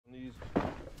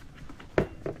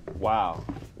Wow.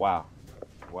 Wow.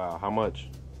 Wow. How much?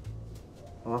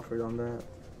 Offered on that.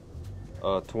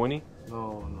 20?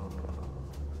 No.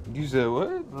 You said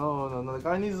what? No. The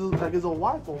guy needs like his own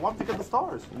wipe. A wipe to get the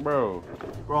stars. Bro.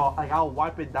 Bro, like I'll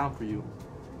wipe it down for you.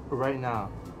 Right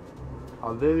now.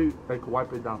 I'll literally like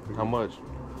wipe it down for you. How much?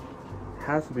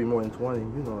 Has to be more than 20. You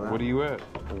know that. What are you at?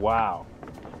 Wow.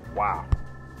 Wow.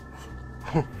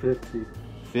 50.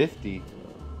 50?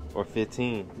 Or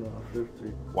 15? No,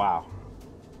 50. Wow.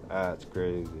 That's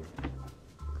crazy.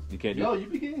 You can't do. Yo, you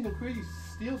be getting some crazy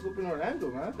steals up in Orlando,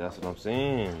 man. That's what I'm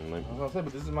saying. Like, I was gonna say,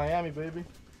 but this is Miami, baby.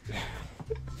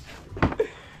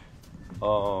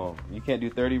 You can't do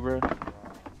 30, bro?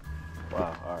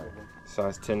 Wow, alright.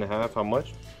 Size 10.5, how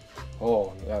much?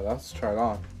 Oh, yeah, that's tried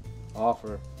on.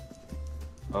 Offer.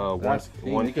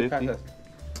 150.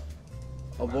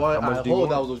 Oh boy, How much I do you hope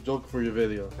that want? was a joke for your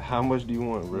video. How much do you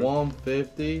want, bro?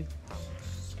 150.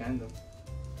 Scan them.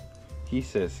 He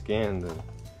said scan them.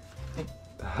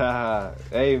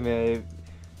 Hey, man.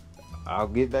 I'll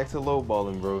get back to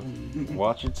lowballing, bro.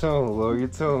 Watch your tone. Lower your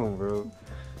tone, bro.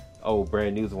 Oh,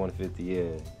 brand new's 150,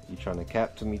 yeah. You trying to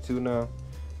cap to me too now?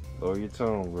 Lower your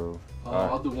tone, bro.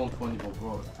 I'll do 120, but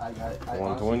bro, I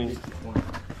 120?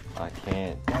 I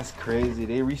can't. That's crazy.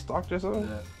 They restocked or something?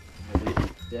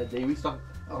 Yeah, they restocked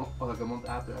like a month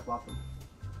after I bought them.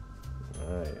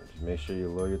 Alright, just make sure you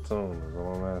lower your tone. That's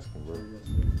all I'm asking, bro.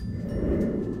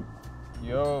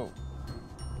 Yo.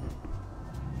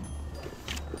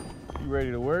 You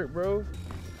ready to work, bro?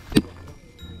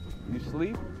 You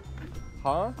sleep?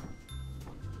 Huh?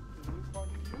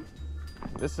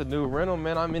 This is a new rental,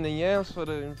 man. I'm in the yams for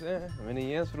the, you know what I'm saying? I'm in the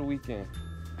yams for the weekend.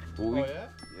 Oh, yeah?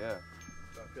 Yeah.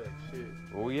 I feel like shit.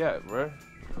 Where we at, bro?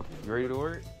 You ready to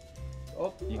work?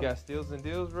 Oh, You got steals and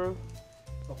deals, bro?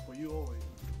 oh, for you always.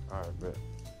 Alright, bet.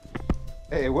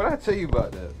 Hey, what'd I tell you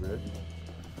about that, bro?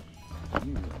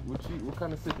 What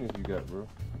kind of sickness you got, bro?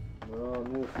 Well,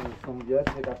 from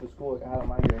yesterday after school, I had a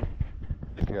migraine.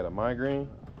 You got a migraine?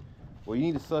 Well, you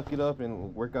need to suck it up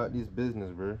and work out this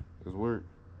business, bro. It's work.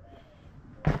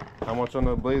 How much on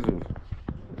the Blazers?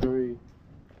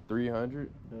 300?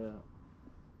 Yeah.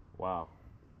 Wow.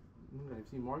 I've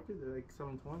seen market, they're like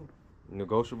 720.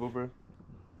 Negotiable, bro?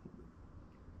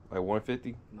 Like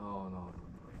 150? No.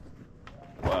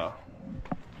 Wow.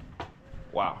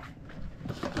 Wow.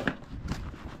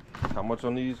 How much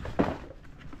on these?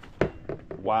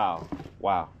 Wow.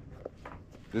 Wow.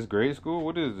 This grade school?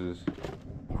 What is this?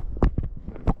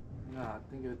 Nah, I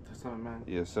think it's 7 man.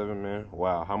 Yeah, 7 man.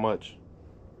 Wow. How much?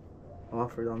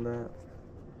 Offered on that.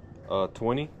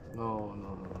 20? No.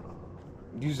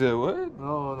 You said what?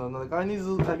 No. The guy needs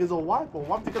like his own wipe. A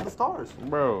wipe to get the stars.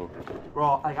 Bro.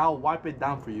 Bro, like I'll wipe it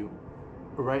down for you.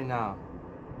 Right now.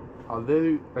 I'll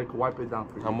literally like wipe it down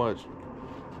for you. How much?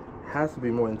 Has to be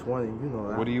more than 20. You know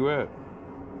that. What are you at?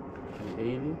 Like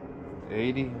 80.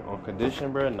 80 on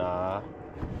condition, bro? Nah.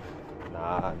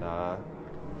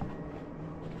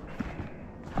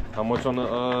 How much on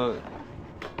the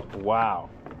wow.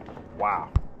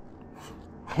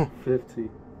 50.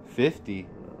 50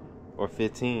 or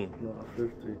 15? No,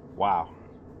 50. Wow.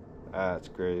 That's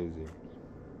crazy.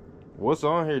 What's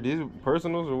on here? These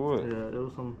personals or what? Yeah, it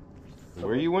was some.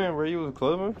 Where you went? Where you was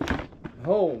clubbing?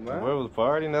 Home, man. Where was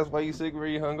partying? That's why you sick? Where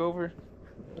you hungover?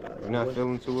 You're not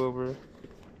feeling too well, bro?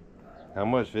 How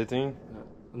much? 15?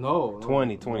 No.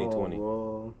 20.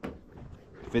 Bro.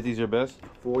 50's your best?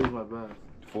 40 is my best.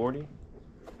 40?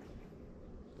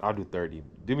 I'll do 30.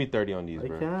 Do me 30 on these,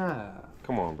 bro. I can't.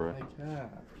 Come on, bro. I can't.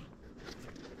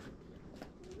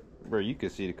 Bro, you can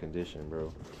see the condition,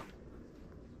 bro.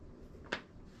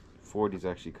 40's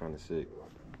actually kind of sick.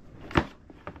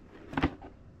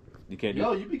 You can't do.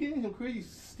 Yo, you be getting some crazy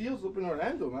steals up in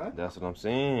Orlando, man. That's what I'm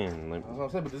saying. Like, I was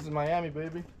gonna say, but this is Miami,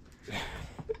 baby.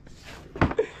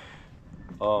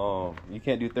 You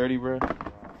can't do 30, bro?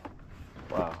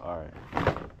 Wow, alright.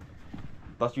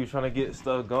 Thought you were trying to get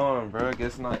stuff going, bro. I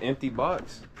guess not empty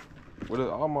box. Where the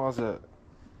almost at?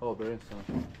 Oh, there is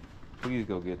some. Please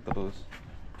go get those.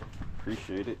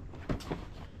 Appreciate it.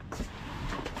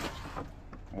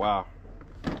 Wow.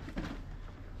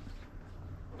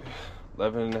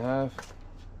 11 and a half.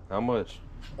 How much?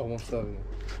 Oh, 170.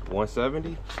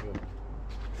 170?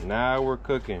 Yeah. Now we're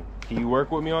cooking. Can you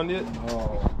work with me on this?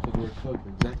 No, because we're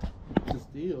cooking. That's the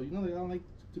steal. You know, like, I don't like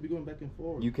to be going back and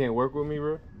forth. You can't work with me,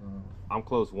 bro? No. I'm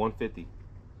close. 150.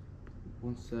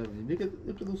 170.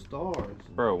 Look at those stars.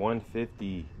 Bro,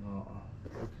 150. No.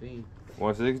 15.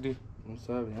 160?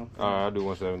 170. Alright, I'll do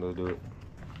 170. Let's do it.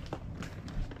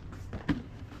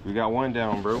 We got one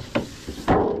down, bro.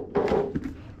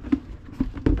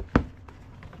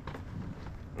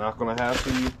 Not gonna have to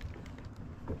you.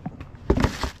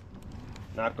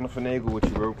 Not gonna finagle with you,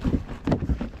 bro.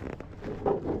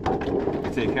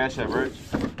 You take Cash App, right?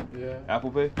 Yeah.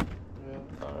 Apple Pay?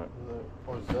 Yeah. Alright.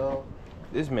 Or Zelle.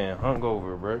 This man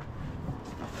hungover, bro.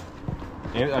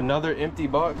 Another empty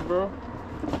box, bro?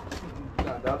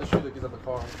 Nah, the other shoe that gets at the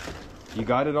car. You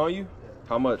got it on you? Yeah.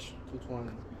 How much? 220.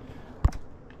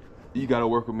 You gotta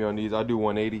work with me on these. I do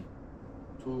 180.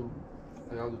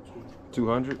 I'll do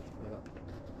 200? Yeah.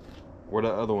 Where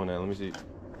that other one at? Let me see.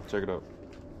 Check it out.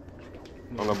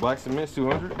 On the black cement,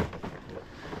 200?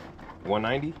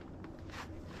 190?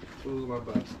 Who's my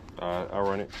back? Alright, I'll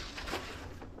run it.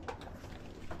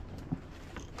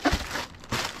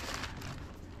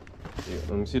 Yeah,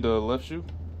 let me see the left shoe.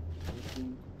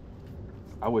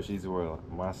 I wish these were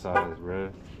my size, bro.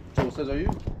 So what size are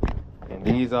you? And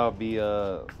these I'll be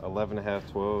 11 and a half,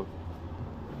 12.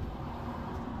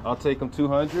 I'll take them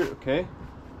 200, okay?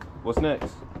 What's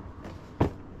next?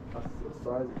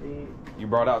 Size 8. You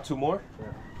brought out 2 more?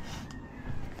 Yeah.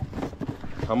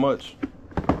 How much?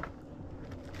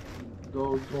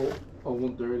 Go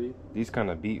 130. These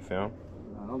kind of beat, fam.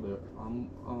 I know that.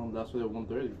 That's why they're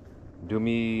 130. Do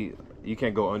me, you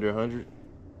can't go under 100?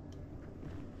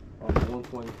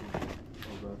 120.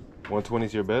 120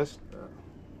 is your best? Yeah.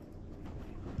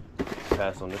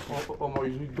 Pass on this one. Are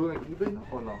you doing eBay now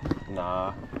or no?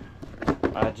 Nah.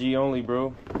 IG only,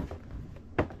 bro.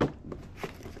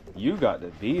 You got the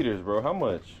beaters, bro. How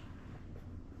much?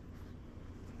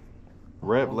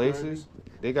 Rep 130. laces?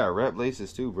 They got rep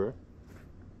laces too, bro.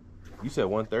 You said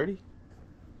 130?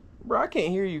 Bro, I can't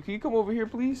hear you. Can you come over here,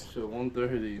 please? Shit,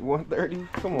 130. 130?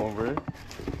 Come on, bro.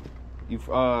 You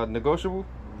negotiable?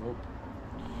 Nope.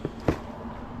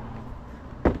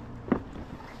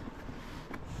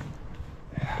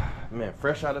 Man,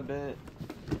 fresh out of bed,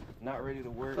 not ready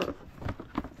to work.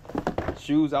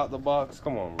 Shoes out the box.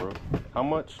 Come on, bro. How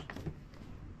much?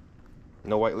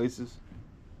 No white laces?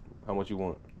 How much you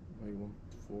want? Like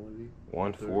 140.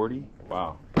 140?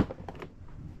 Wow.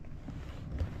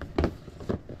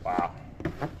 Wow.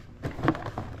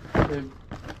 If,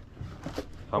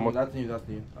 How much? That's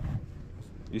new.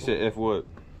 You said F what?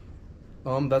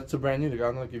 That's a brand new. The guy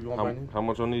I'm gonna give you one brand new. How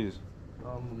much on these?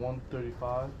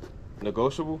 135.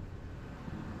 Negotiable?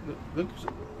 Look,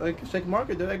 like check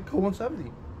market. They're like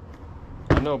 170.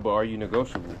 I know, but are you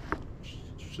negotiable?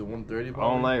 So 130. I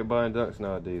don't like buying dunks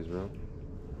nowadays, bro.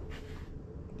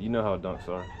 You know how dunks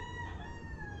are.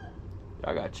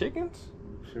 Y'all got chickens?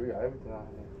 Sure, we got everything out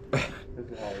here. This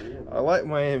is how it is. I like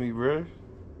Miami, bro.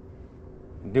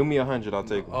 Do me 100, I'll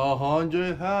take it.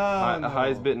 100? The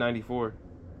highest bid 94.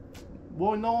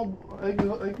 Boy, no,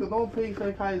 don't pay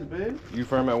like highest bid. You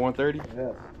firm at 130?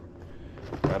 Yeah.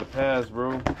 Gotta pass,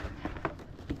 bro.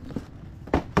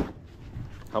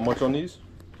 How much on these?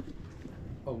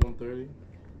 130.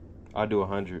 I do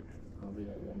 100. I'll be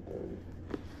at 130.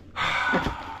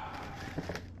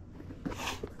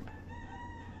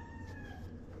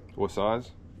 What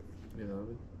size? Yeah.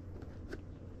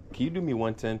 Can you do me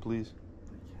 110, please?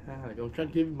 Yeah, I'm trying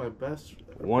to give you my best.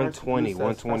 120,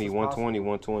 best 120, as 120,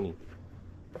 120.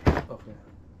 Okay.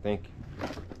 Thank you.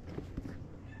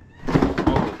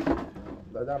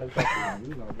 That down exactly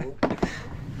you know, bro.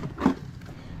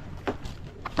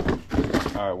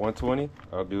 All right, 120.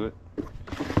 I'll do it.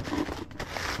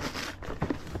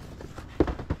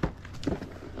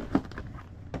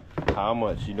 How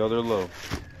much? You know they're low.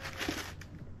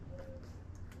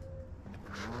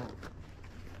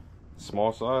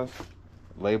 Small size.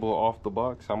 Label off the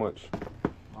box. How much?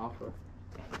 Offer.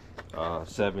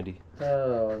 70.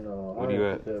 Hell no. What do you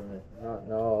at?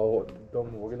 No,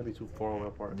 don't. We're gonna be too far away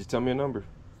apart. Just tell me a number.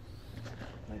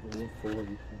 Like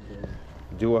 140.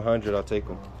 Do 100. I'll take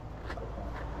them.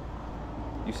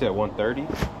 You said 130.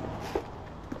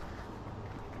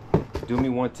 Do me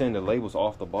 110. The label's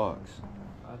off the box.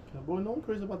 Boy, no one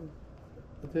cares about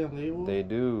the damn label. They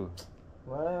do.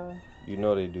 Well, You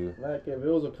know they do. like if it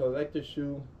was a collector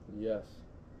shoe, yes.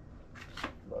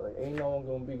 But like, ain't no one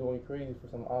gonna be going crazy for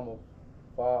some Alma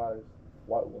 5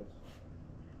 white ones.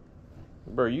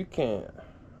 Bro, you can't.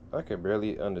 I can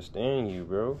barely understand you,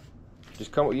 bro.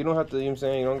 Just come. You don't have to. You know what I'm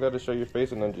saying? You don't got to show your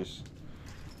face, and I just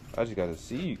got to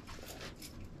see you.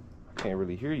 I can't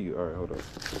really hear you. All right, hold up.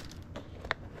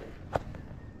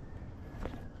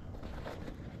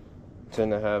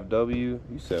 10.5 W.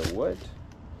 You said what?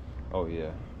 Oh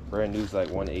yeah, brand new's like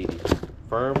 180.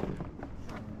 Firm.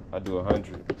 I do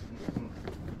 100.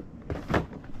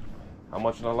 How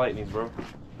much on the lightnings, bro?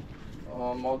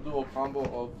 I'll do a combo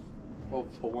of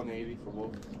for 180 for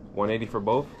both. 180 for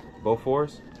both? Both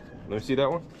fours? Let me see that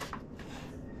one.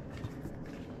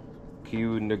 Can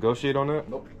you negotiate on that?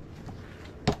 Nope.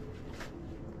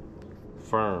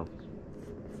 Firm.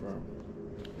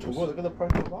 Well, look at the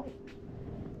price of the bottle.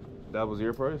 That was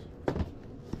your price?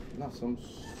 Not some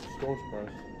store's price.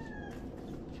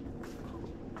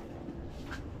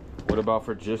 What about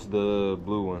for just the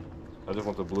blue one? I just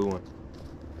want the blue one.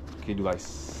 Can you do like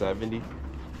 70?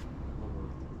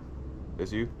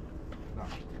 It's you? No.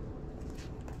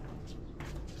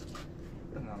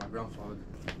 No, my grandfather.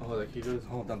 Oh, like he goes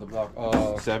home down the block.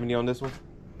 70 on this one?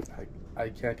 I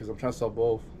can't because I'm trying to sell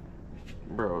both.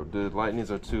 Bro, the lightnings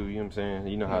are 2, you know what I'm saying?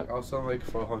 You know how. I'll sell like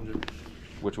for 100.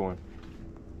 Which one?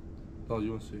 Oh,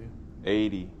 you want to see?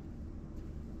 80.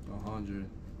 100.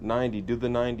 90. Do the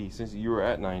 90 since you were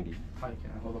at 90. I can't.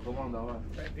 Hold on, come on that way.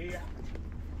 Sí.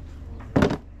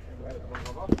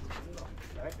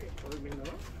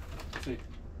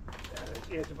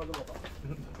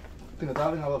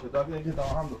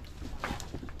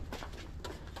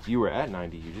 You were at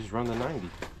 90. You just run the 90.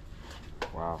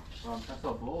 Wow. That's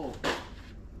a bowl.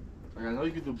 Like, I know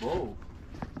you can do both.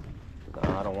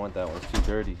 Nah, I don't want that one. It's too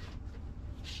dirty.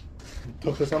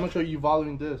 Because how much are you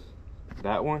valuing this?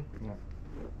 That one? Yeah.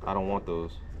 I don't want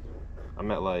those.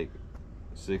 I'm at like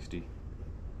 60.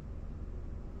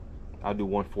 I'll do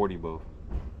 140 both.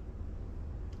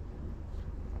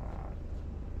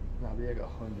 Nah, they like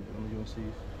 100 on the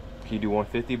UNCs. Can you do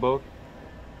 150 both?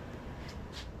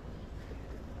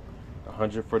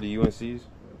 100 for the UNCs?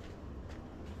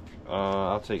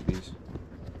 I'll take these.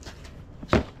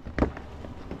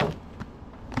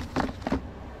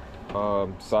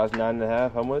 Size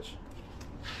 9.5, how much?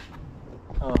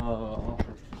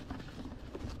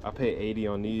 I pay 80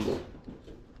 on these.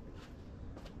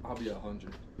 I'll be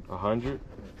 100. 100?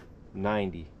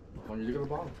 90. 100, look at the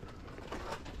bottom.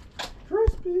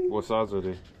 Crispy. What size are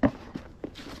they?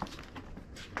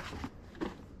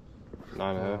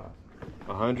 9.5.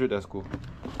 100, that's cool.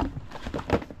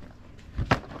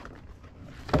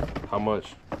 How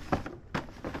much?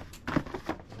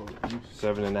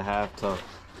 7.5 tough.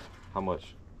 How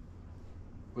much?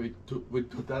 Wait,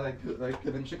 that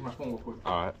let me check my phone real quick.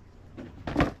 Alright.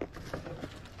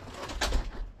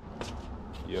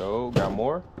 Yo, got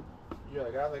more? Yeah,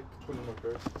 I got like 20 more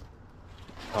pairs.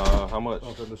 How much?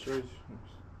 Oh, the shirts.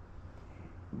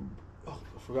 Oh,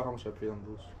 I forgot how much I paid on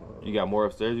those. You got more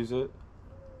upstairs, you said?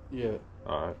 Yeah.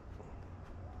 Alright.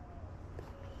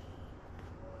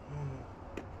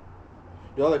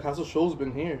 Yo, like, how's the show's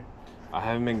been here? I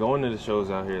haven't been going to the shows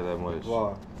out here that much.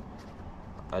 Why?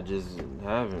 I just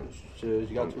haven't. Shit,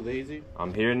 you got too lazy?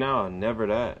 I'm here now. Never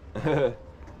that.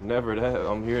 Never that.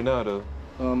 I'm here now, though.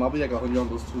 I'll be like 100 on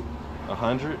those two.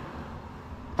 100?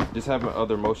 Just having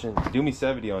other motion. Do me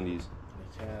 70 on these.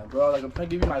 Yeah, bro, like, I'm trying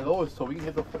to give you my lowest so we can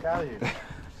get the fuck out of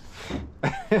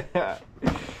here.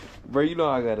 Bro, you know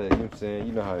I gotta, you know what I'm saying?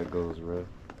 You know how it goes, bro.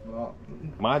 Well,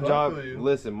 my job,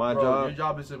 listen, my job. Your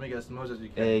job is to make as much as you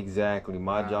can. Exactly.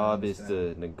 My job is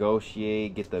to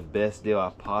negotiate, get the best deal I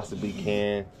possibly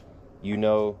can. You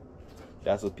know,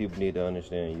 that's what people need to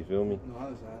understand. You feel me? No, I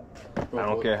understand. Bro, I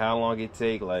don't care how long it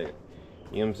take. Like,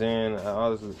 you know what I'm saying?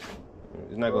 Honestly,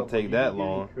 it's not gonna take that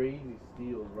long. Crazy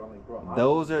steals, bro. Like, bro,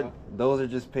 Those are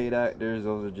just paid actors.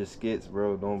 Those are just skits,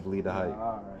 bro. Don't believe the hype.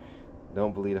 Right.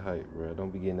 Don't believe the hype, bro.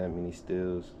 Don't be getting that many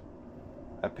steals.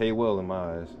 I pay well in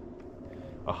my eyes.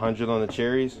 100 on the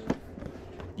cherries.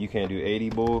 You can't do 80,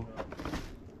 bull.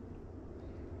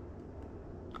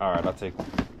 All right, I'll take them.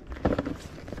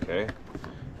 Okay.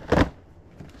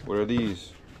 What are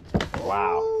these?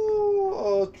 Wow.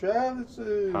 Oh, Travis.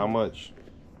 How much?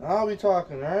 Now we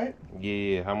talking, right?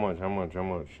 Yeah. How much?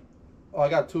 Oh, I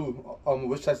got two.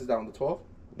 Which size is that one? The 12?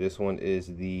 This one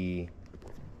is the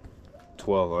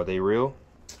 12. Are they real?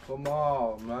 Come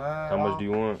on, man. How much do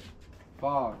you want?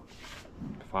 5.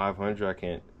 500. I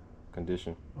can't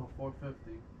condition. Oh,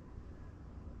 450.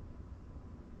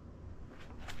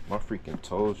 My freaking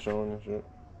toes showing and shit.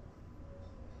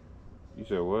 You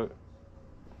said what?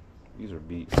 These are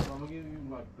beat. I'm gonna give you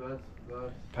my best.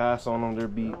 Pass on them, they're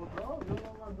beat. No, you're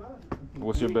not my best.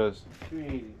 What's your best?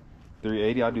 380.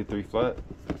 380. I'll do 3 flat.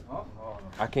 Oh.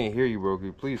 I can't hear you, bro. Could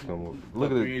you please come up.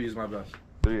 Look at it. 380 is my best.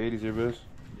 380 is your best?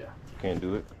 Yeah. Can't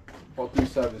do it. Oh,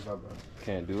 370 is my best.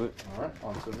 Can't do it. All right,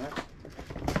 on to the next.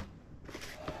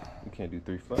 You can't do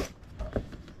 3 flat.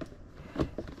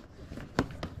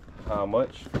 How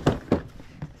much?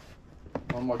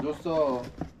 Just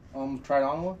try it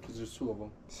on one because there's 2 of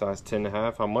them. Size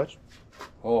 10.5. How much?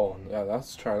 Oh yeah,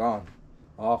 that's try it on.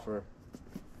 Offer.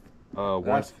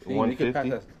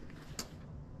 150.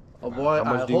 Oh boy, How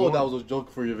much I do you hope that want? was a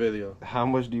joke for your video. How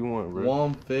much do you want, bro?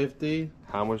 150.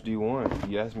 How much do you want?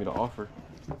 You asked me to offer.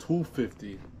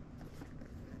 250.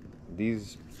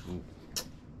 These,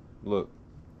 look,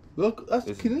 Look, that's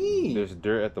It's, clean. there's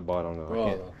dirt at the bottom though. I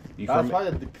can't. Bro, You that's firm probably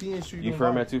it? the cleanest shoe You can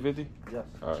firm buy. at 250? Yes.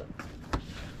 All right.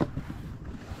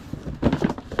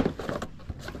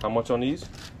 How much on these?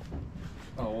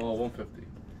 Oh, well, 150.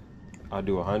 I'll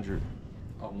do 100.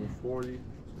 140.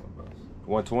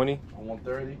 120?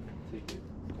 130. Take it.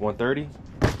 130?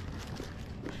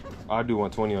 I'll do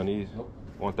 120 on these. Nope.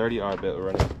 130? All right, bet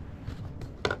right now.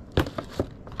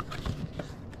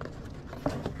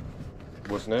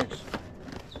 What's next?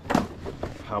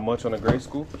 How much on a grade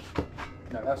school?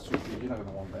 Nah, that's too big. You're not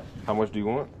gonna want that. How much do you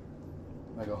want?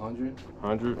 Like 100.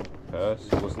 100?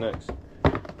 Pass. What's next?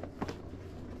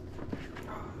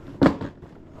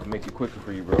 I'll make it quicker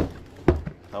for you, bro.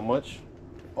 How much?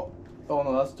 Oh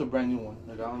no, that's the brand new one.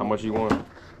 Like, I don't How know. much you want?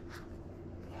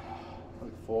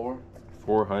 Like 4.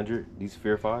 400? These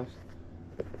Fear 5s?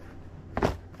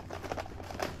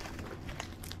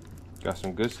 Got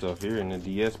some good stuff here in the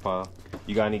DS pile.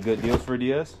 You got any good deals for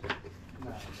DS? Nah,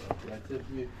 bro. That's it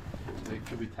for me. They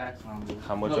could be taxed on those.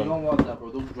 How much No, you on- don't want that, bro.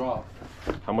 Those drop.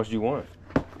 How much do you want?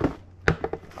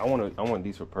 I want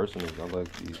these for personals. I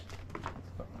like these.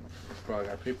 Bro, I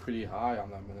got paid pretty high on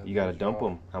them. You gotta dump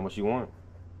them. How much you want?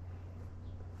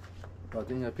 Bro, I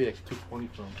think I paid like 220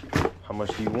 for them. How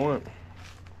much do you want?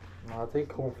 No, I'll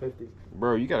take 150.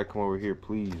 Bro, you gotta come over here,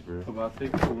 please, bro. But I'll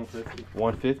take 150.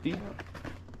 150? Yeah.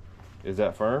 Is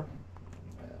that firm?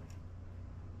 Yeah.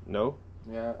 No?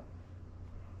 Yeah.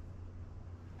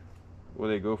 What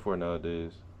do they go for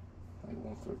nowadays? Like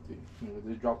 150. Yeah,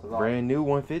 they dropped a lot. Brand new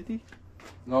 150?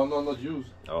 No, used.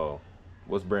 Oh.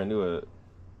 What's brand new at?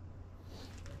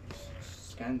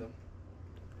 Scan them.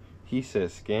 He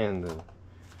said scan them.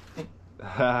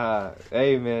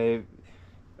 Hey, man.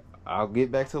 I'll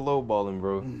get back to lowballing,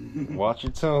 bro. Watch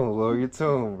your tone. Lower your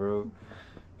tone, bro.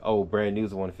 Oh, brand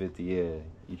new's 150, yeah.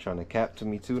 You trying to cap to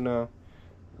me too now?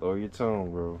 Lower your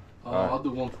tone, bro. I'll do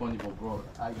 120, but bro,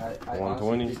 I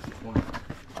 120? honestly take 220.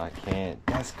 I can't.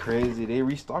 That's crazy. They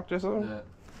restocked or something?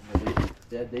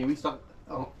 They restocked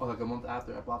like a month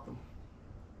after I bought them.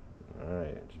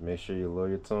 Alright, just make sure you lower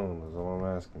your tone. That's all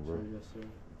I'm asking, bro. Sure, yes, sir.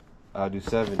 I'll do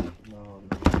 70. No.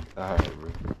 Alright,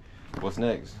 bro. What's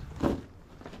next?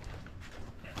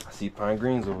 I see pine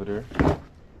greens over there.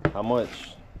 How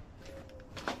much?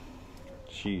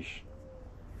 Sheesh.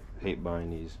 Hate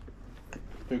buying these.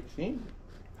 15?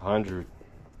 100.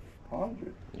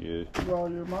 100? Yeah. Bro,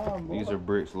 your mom, bro. These are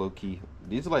bricks, low key.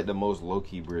 These are like the most low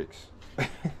key bricks.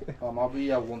 I'll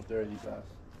be at 130 fast.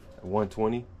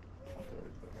 120?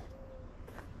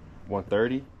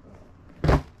 130.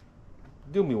 130?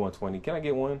 Do me 120. Can I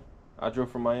get one? I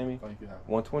drove from Miami. Thank you.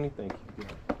 120? Thank you.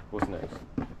 Yeah. What's next?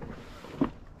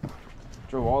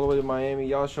 Drove all the way to Miami.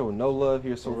 Y'all show no love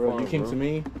here so far. You came to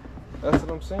me? That's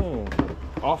what I'm saying.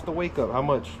 Off the wake up. How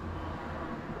much?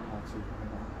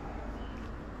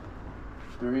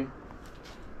 3?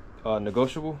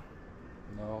 Negotiable?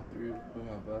 No, 3 would be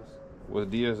my best. What's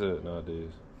Diaz at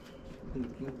nowadays?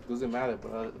 Doesn't matter,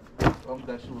 but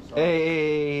that shit was up.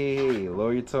 Hey,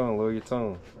 lower your tone, lower your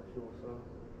tone. That shit was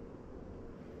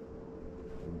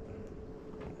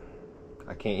up.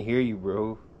 I can't hear you,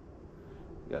 bro.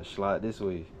 You gotta slide this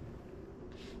way.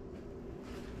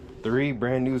 3,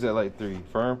 brand news at like 3.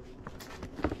 Firm?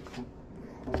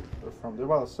 They're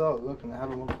about to sell. Look, and I have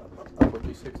them up for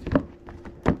 360.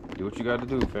 Do what you gotta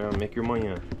do, fam. Make your money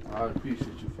on. I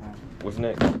appreciate you, fam. What's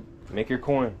next? Make your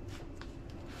coin.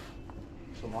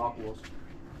 Some aquas.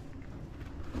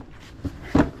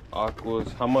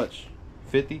 Aquas, how much?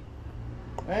 50?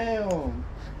 Damn.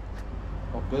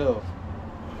 A bill.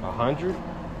 100?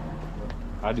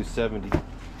 I do 70.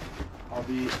 I'll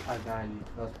be at 90.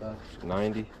 That's best.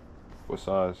 90? What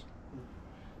size?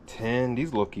 10.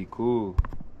 These look cool.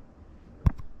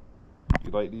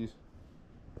 You like these?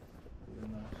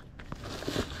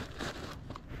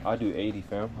 I do 80,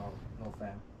 fam. No,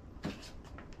 fam.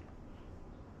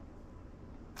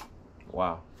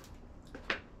 Wow.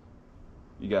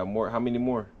 You got more? How many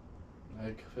more?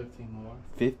 Like 15 more.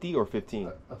 50 or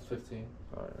 15? That's 15.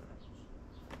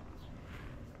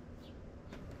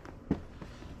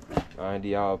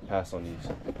 Alright, I'll pass on these.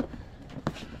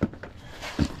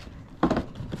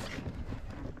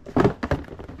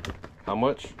 How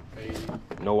much? 80.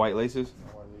 No white laces?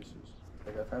 No white laces.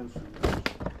 I got fancy shoes.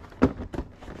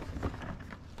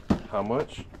 How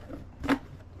much?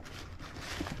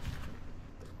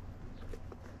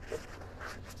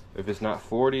 If it's not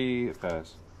 40,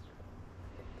 pass.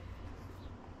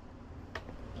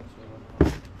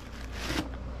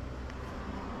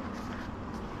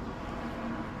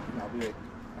 I'll be like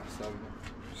 70.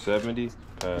 70,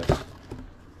 pass.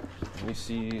 Let me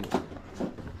see.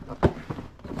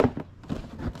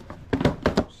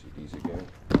 See these again.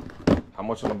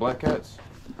 much on the black cats?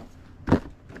 Damn.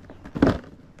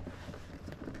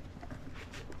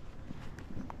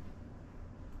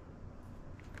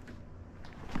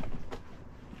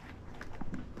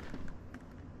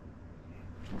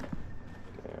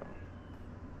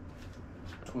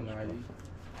 290.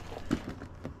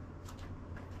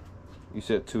 You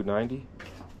said 290?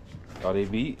 Are they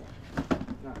beat?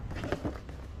 Nah.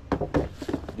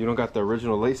 You don't got the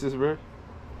original laces, bro?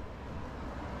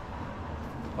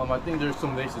 I think there's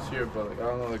some laces here, but like I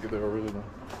don't know like if they're original.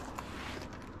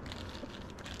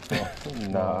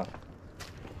 Nah.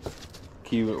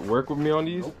 Can you work with me on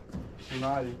these? Nope.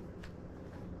 290.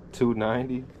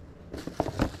 290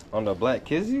 on the black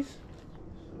kizzies?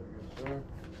 Yes, sir.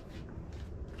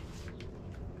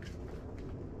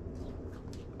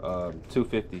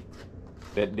 250.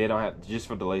 They don't have just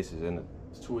for the laces, isn't it?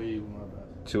 It's 280. My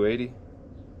bad. 280.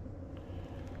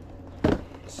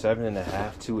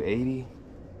 7.5, 280.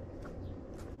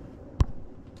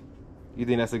 You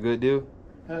think that's a good deal?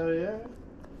 Hell yeah.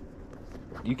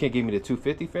 You can't give me the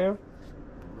 250, fam?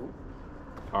 Nope.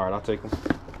 All right, I'll take them.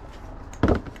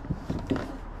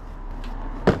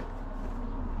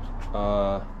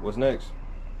 What's next?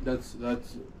 That's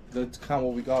kind of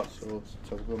what we got. So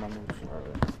let's go my notes. All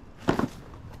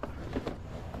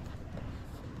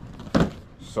right.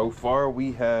 So far,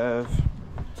 we have.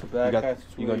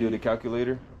 You gonna do the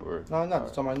calculator or? No, not.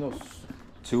 It's on my notes.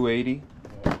 280.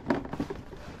 Yeah.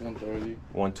 130.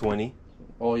 120.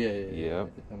 Oh yeah.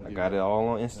 Yep. I got it all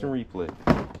on instant replay.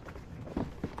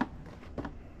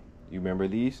 You remember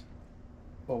these?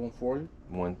 Oh, 140.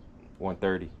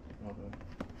 130.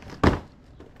 Okay.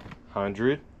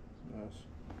 100. Yes.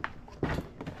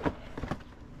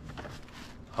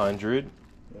 100.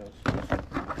 Yes.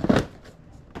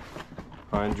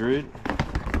 100.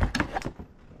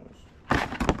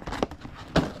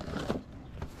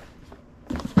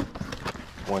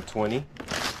 120.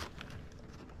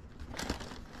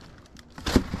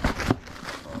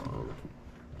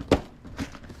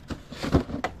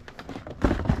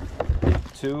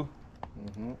 52.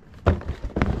 Mhm.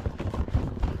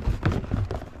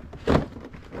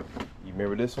 You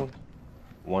remember this one?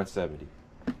 170.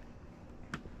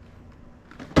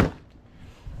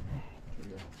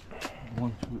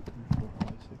 One, two, three, four,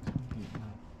 five, six, seven, eight,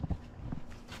 nine.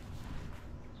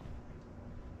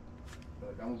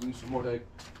 Like, I'm gonna give you some more. Like,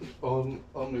 if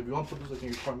you want to put this like in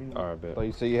your car, All right, bet. Oh,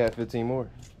 you say you had 15 more?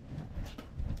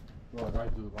 No, like I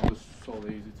do. I'm just so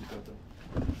lazy to get them.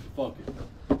 Fuck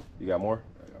it. You got more?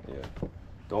 I got more. Yeah.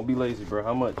 Don't be lazy, bro.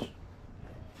 How much?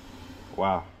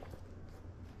 Wow.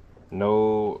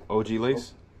 No OG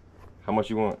lace? How much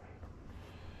you want?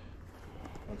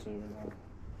 I'll tell you right now.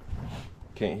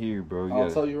 Can't hear you, bro. I'll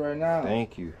tell you right now.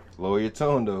 Thank you. Lower your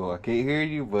tone, though. I can't hear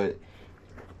you, but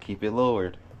keep it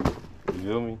lowered. You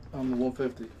feel me? I'm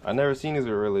 150. I never seen this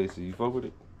with red laces. You fuck with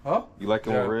it? Huh? You like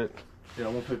them Yeah. with red? Yeah,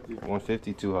 150.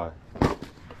 150 too high.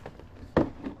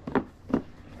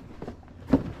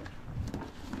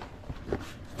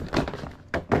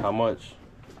 How much?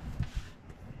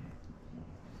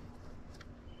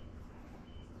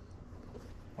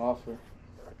 Offer.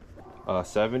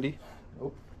 70?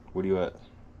 Nope. What are you at?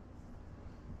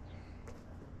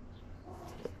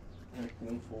 Like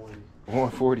 140.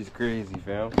 140 is crazy,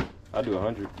 fam. I do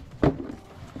 100.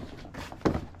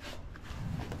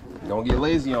 Don't get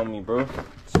lazy on me, bro.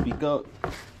 Speak up.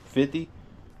 50?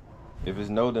 If it's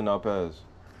no, then I'll pass.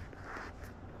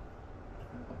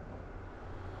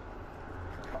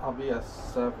 I'll be at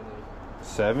 70.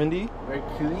 70? Very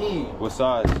clean. What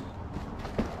size?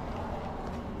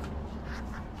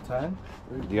 10?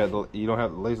 You don't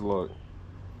have the lace lock.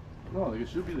 No, like it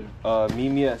should be there. Meet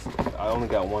me at. I only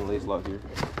got one lace lock here.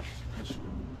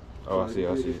 Oh, I see.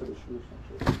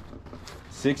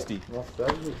 60. Well,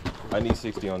 70. I need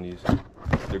 60 on these.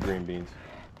 They're green beans.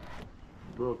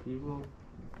 Bro, people,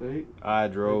 they. I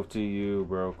drove to you,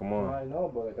 bro. Come on. I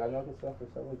know, but like I know I can sell for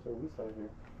 70, so we sell here.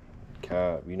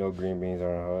 Cap, you know green beans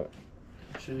aren't hot.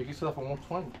 Shit, you can sell for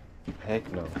 120.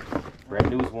 Heck no. Brand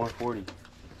new is 140.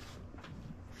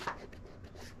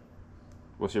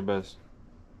 What's your best?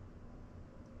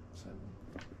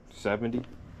 70?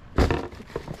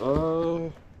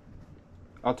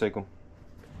 I'll take them.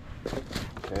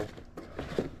 Okay.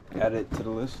 Add it to the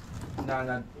list.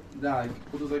 Nah.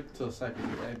 Put it like to the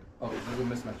second. Oh, there's a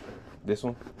mismatch there. This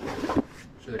one?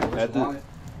 Should I go Add on it?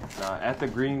 Nah, add the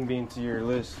green bean to your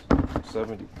list.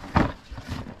 70.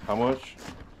 How much?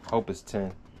 Hope it's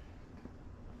 10.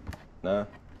 Nah.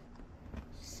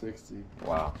 60.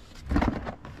 Wow.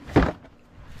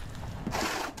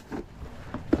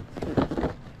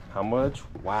 How much?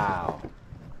 Wow.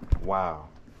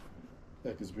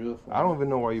 Like it's beautiful. I don't even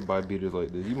know why you buy beaters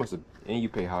like this. You must have, and you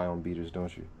pay high on beaters,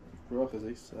 don't you? Bro, cause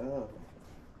they sell.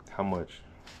 How much?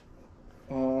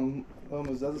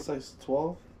 Is that a size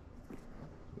 12?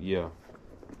 Yeah.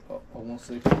 A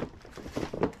 160.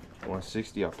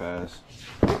 160, I pass.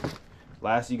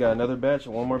 Last, you got another batch?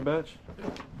 One more batch?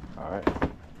 All right.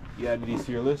 You added these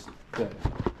to your list? Yeah.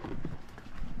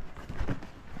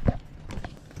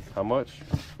 How much?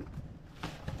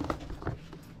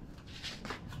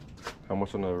 How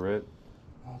much on the red?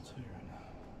 I'll tell you right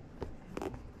now.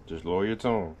 Just lower your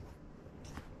tone.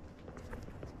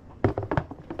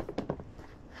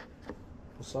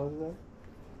 What size is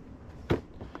that?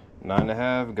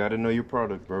 9.5. Gotta know your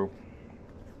product, bro.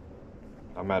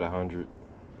 I'm at 100.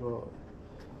 Bro,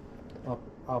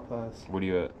 I'll pass. What are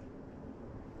you at?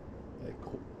 Like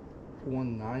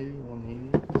 190,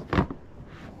 180.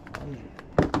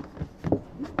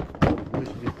 100. We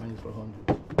should get things for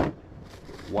 100.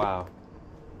 Wow.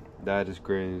 That is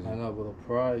crazy. I know, but the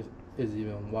price is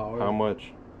even wow. How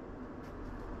much?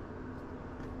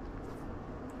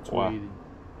 280.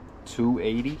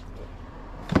 280?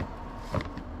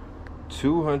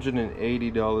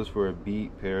 $280 for a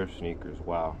beat pair of sneakers.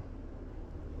 Wow.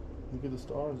 Look at the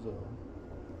stars though.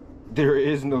 There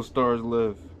is no stars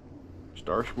left.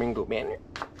 Star Spangled Banner.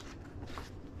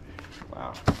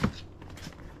 Wow.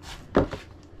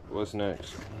 What's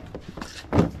next?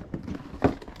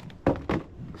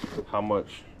 How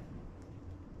much?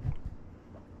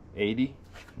 80?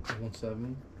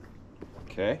 170.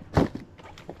 Okay.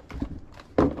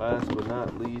 Last but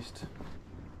not least,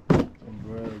 Some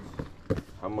breads.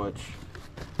 how much?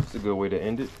 It's a good way to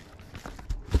end it.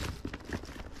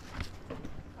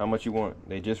 How much you want?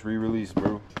 They just re-released,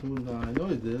 bro. $2.9. No,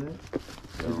 it didn't.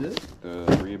 Is it? The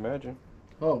Reimagine.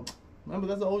 Oh, remember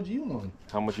that's the OG one.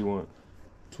 How much you want?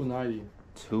 $290.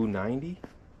 290?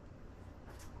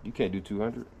 You can't do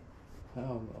 200.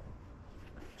 Hell no.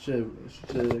 Shit,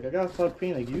 like I gotta start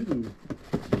paying like you do.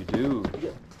 You do.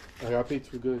 I gotta pay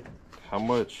too good. How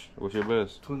much? What's your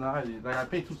best? $290. Like I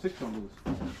paid $260 on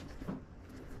this.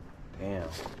 Damn.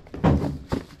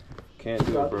 Can't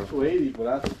do it, bro. $280, but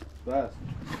that's fast.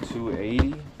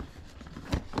 280.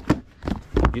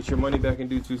 Get your money back and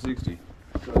do 260.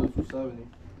 Try to do 270.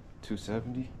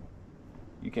 270.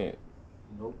 You can't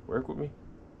Nope. work with me.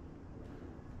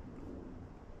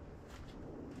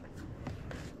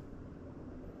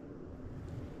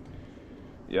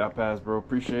 Yeah, I passed, bro.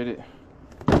 Appreciate it.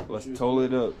 Let's total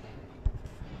it up.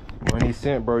 Money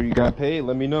sent, bro. You got paid?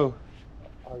 Let me know.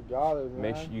 I got it, man.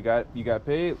 Make sure you got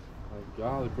paid. I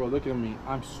got it, bro. Look at me.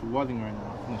 I'm sweating right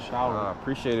now from the shower.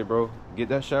 Appreciate it, bro. Get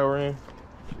that shower in.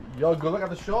 Yo, good luck at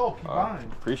the show. Keep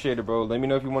buying. Appreciate it, bro. Let me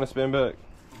know if you want to spin back.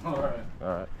 All right. All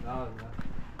right. Nah, man.